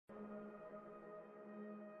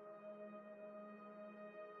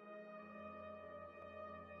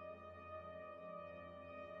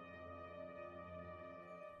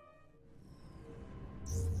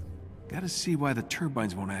gotta see why the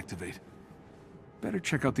turbines won't activate. Better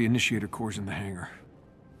check out the initiator cores in the hangar.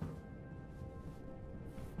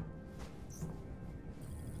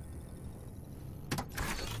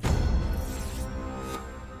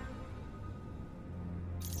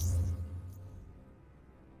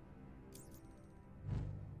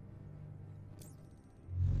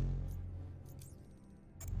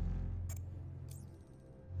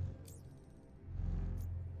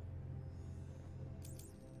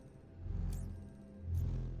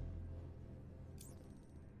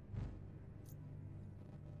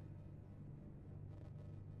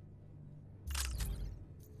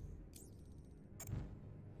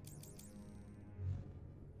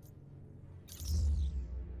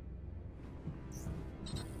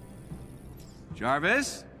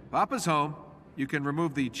 Jarvis, Papa's home. You can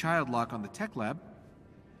remove the child lock on the tech lab.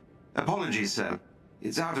 Apologies, sir.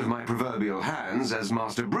 It's out of my proverbial hands as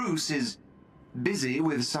Master Bruce is busy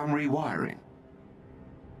with some rewiring.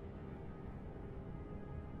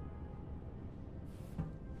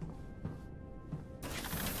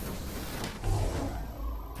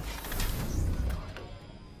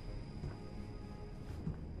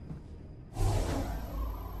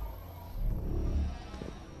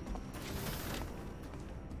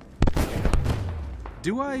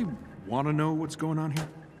 Do I want to know what's going on here?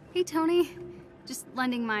 Hey, Tony. Just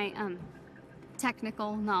lending my,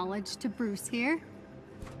 technical knowledge to Bruce here.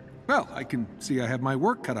 Well, I can see I have my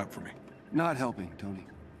work cut out for me. Not helping, Tony.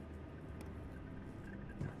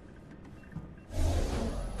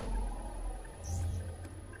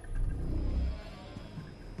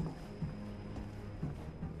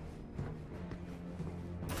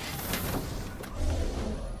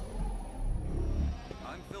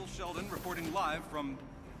 Reporting live from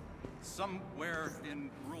somewhere in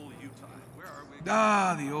rural Utah. Where are we?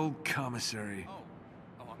 Ah, the old commissary. Oh,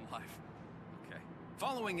 I'm live. Okay.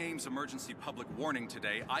 Following AIM's emergency public warning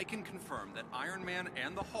today, I can confirm that Iron Man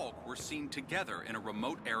and the Hulk were seen together in a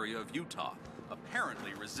remote area of Utah,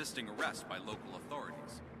 apparently resisting arrest by local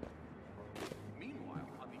authorities. Meanwhile,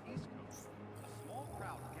 on the East Coast, a small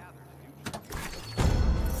crowd gathered in Utah.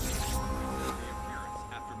 The appearance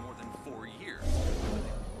after more than 4 years.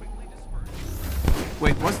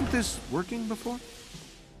 Wait, wasn't this working before?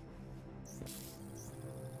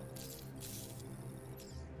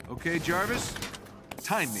 Okay, Jarvis,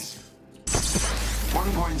 time me.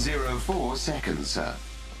 1.04 seconds, sir.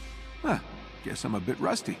 Huh, guess I'm a bit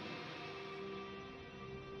rusty.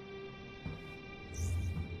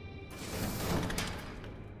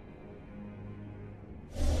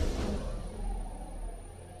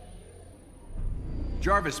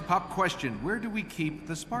 Jarvis, pop question. Where do we keep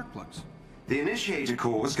the spark plugs? The initiator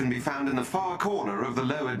cores can be found in the far corner of the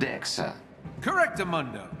lower deck, sir.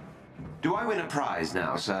 Correctamundo. Do I win a prize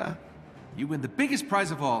now, sir? You win the biggest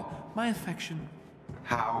prize of all, my affection.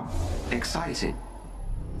 How exciting.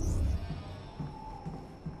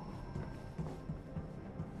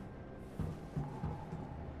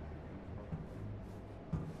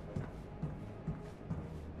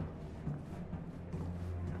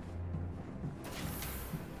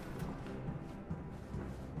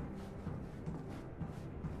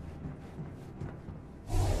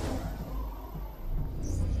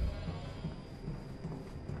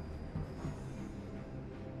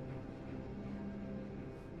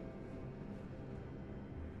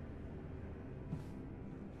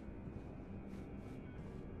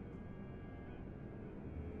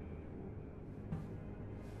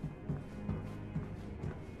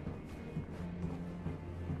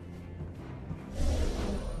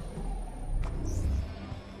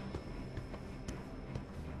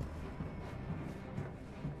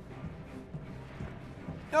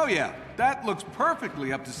 Oh yeah, that looks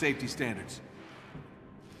perfectly up to safety standards.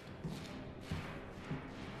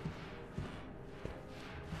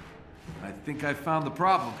 I think I found the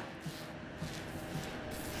problem.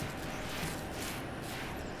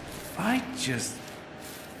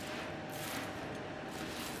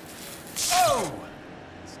 Oh!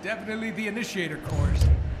 It's definitely the initiator cores.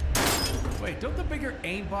 Wait, don't the bigger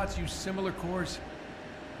aimbots use similar cores?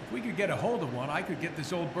 If we could get a hold of one, I could get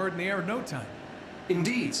this old bird in the air in no time.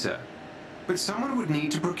 Indeed, sir. But someone would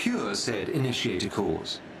need to procure said initiator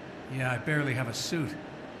cores. Yeah, I barely have a suit.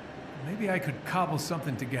 Maybe I could cobble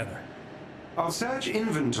something together. I'll search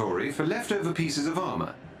inventory for leftover pieces of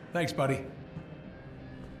armor. Thanks, buddy.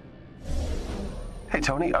 Hey,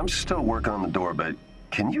 Tony, I'm still working on the door, but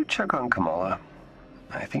can you check on Kamala?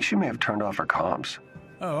 I think she may have turned off her comms.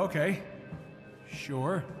 Oh, okay.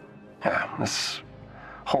 Sure. Yeah, this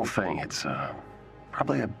whole thing, it's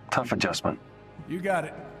probably a tough adjustment. You got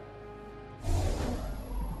it.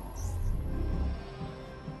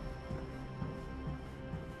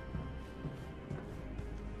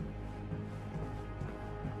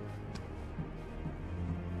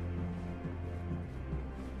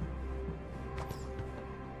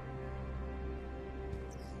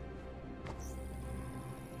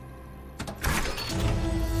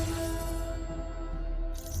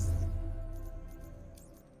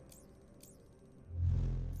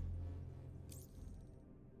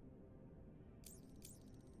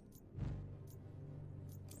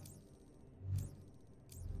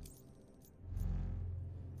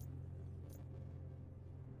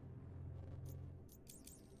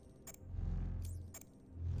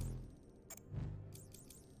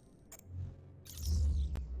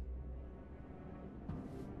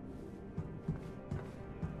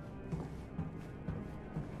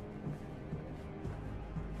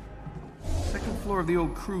 floor of the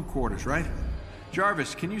old crew quarters, right?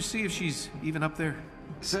 Jarvis, can you see if she's even up there?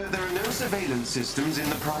 Sir, there are no surveillance systems in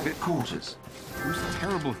the private quarters. Whose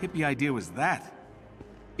terrible hippie idea was that?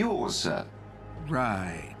 Yours, sir.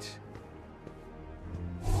 Right.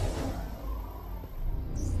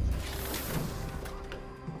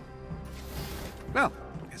 Well,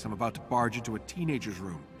 guess I'm about to barge into a teenager's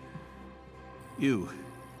room. You.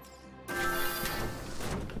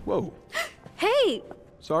 Whoa. Hey!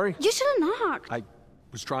 Sorry? You should have knocked. I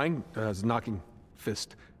was trying. I was knocking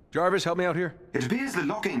fist. Jarvis, help me out here. It appears the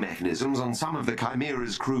locking mechanisms on some of the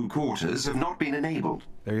Chimera's crew quarters have not been enabled.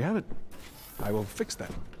 There you have it. I will fix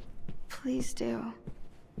that. Please do. I'm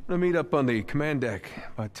gonna meet up on the command deck.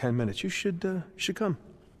 About 10 minutes. You should come.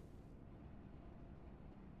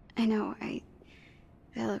 I know, I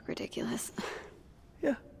look ridiculous.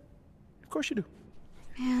 Yeah. Of course you do.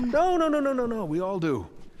 Man. No. We all do.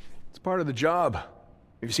 It's part of the job.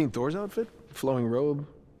 Have you seen Thor's outfit? Flowing robe,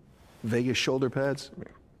 Vegas shoulder pads. I mean,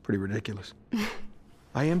 pretty ridiculous.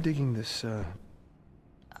 I am digging this,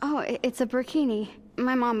 Oh, it's a burkini.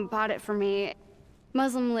 My mom bought it for me.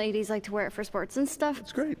 Muslim ladies like to wear it for sports and stuff.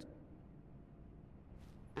 It's great.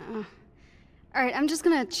 All right, I'm just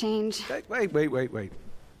gonna change. Hey, wait.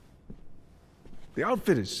 The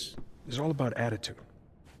outfit is all about attitude.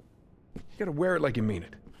 You gotta wear it like you mean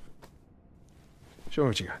it. Show me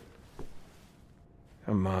what you got.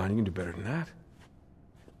 Come on, you can do better than that.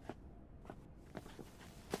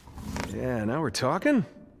 Yeah, now we're talking.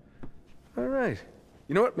 All right.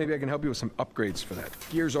 You know what? Maybe I can help you with some upgrades for that.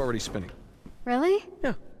 Gear's already spinning. Really?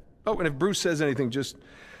 Yeah. Oh, and if Bruce says anything, just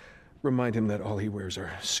remind him that all he wears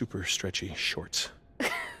are super stretchy shorts.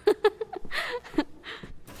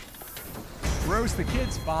 Rose the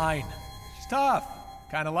kid's fine. She's tough.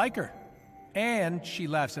 Kind of like her. And she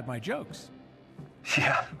laughs at my jokes.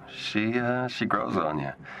 Yeah, she grows on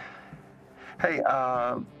you. Hey,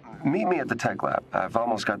 meet me at the tech lab. I've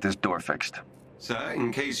almost got this door fixed. Sir,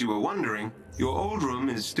 in case you were wondering, your old room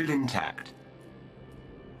is still intact.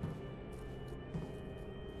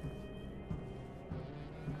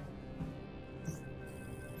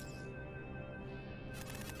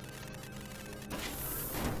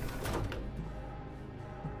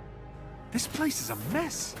 This place is a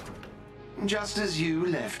mess. Just as you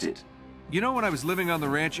left it. You know, when I was living on the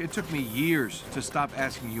ranch, it took me years to stop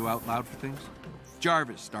asking you out loud for things.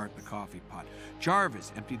 Jarvis, start the coffee pot.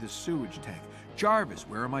 Jarvis, empty the sewage tank. Jarvis,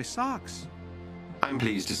 where are my socks? I'm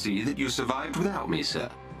pleased to see that you survived without me, sir.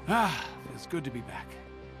 Ah, it's good to be back.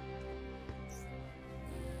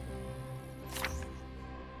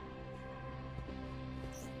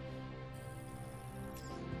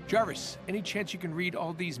 Jarvis, any chance you can read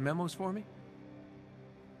all these memos for me?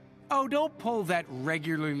 Oh, don't pull that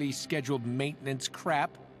regularly scheduled maintenance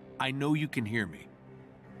crap. I know you can hear me.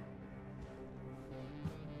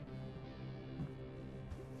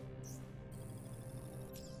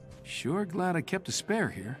 Sure glad I kept a spare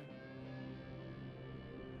here.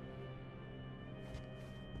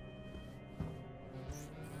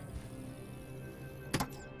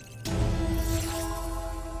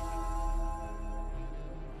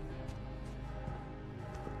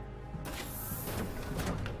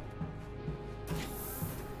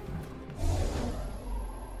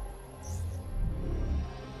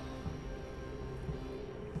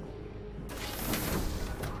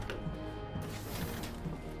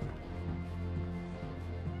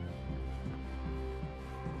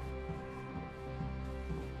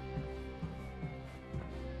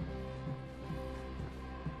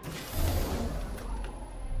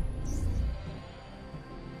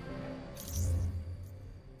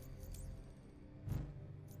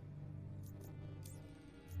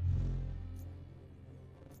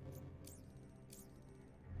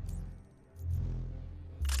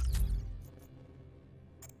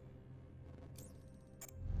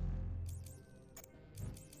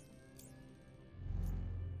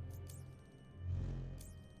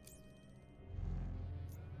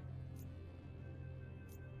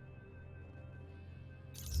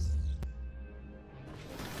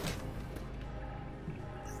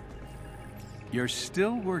 You're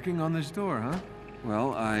still working on this door, huh?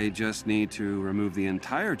 Well, I just need to remove the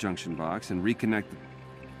entire junction box and reconnect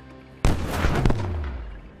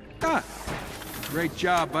Ah! Great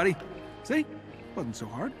job, buddy. See? Wasn't so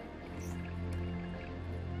hard.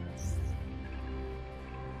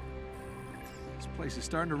 This place is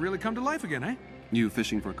starting to really come to life again, eh? You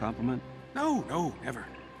fishing for a compliment? No, never.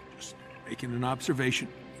 Just making an observation.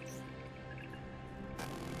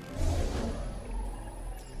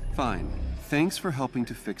 Fine. Thanks for helping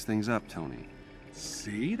to fix things up, Tony.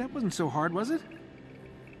 See? That wasn't so hard, was it?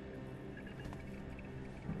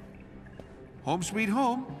 Home sweet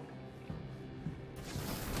home.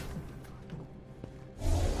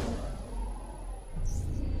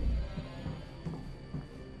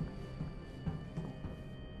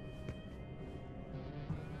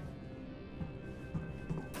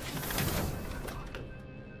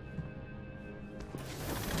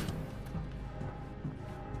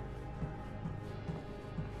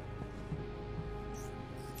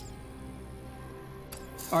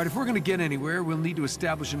 All right, if we're gonna get anywhere, we'll need to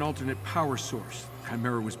establish an alternate power source.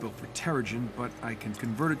 Chimera was built for Terrigen, but I can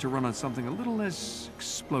convert it to run on something a little less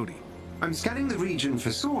explodey. I'm scanning the region for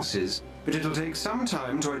sources, but it'll take some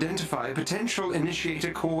time to identify potential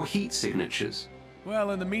initiator core heat signatures.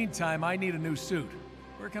 Well, in the meantime, I need a new suit.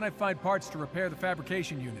 Where can I find parts to repair the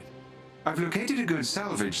fabrication unit? I've located a good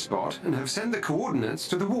salvage spot and have sent the coordinates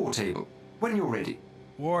to the war table. When you're ready.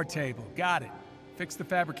 War table, got it. Fix the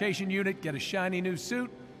fabrication unit, get a shiny new suit,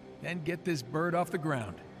 then get this bird off the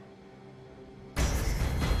ground.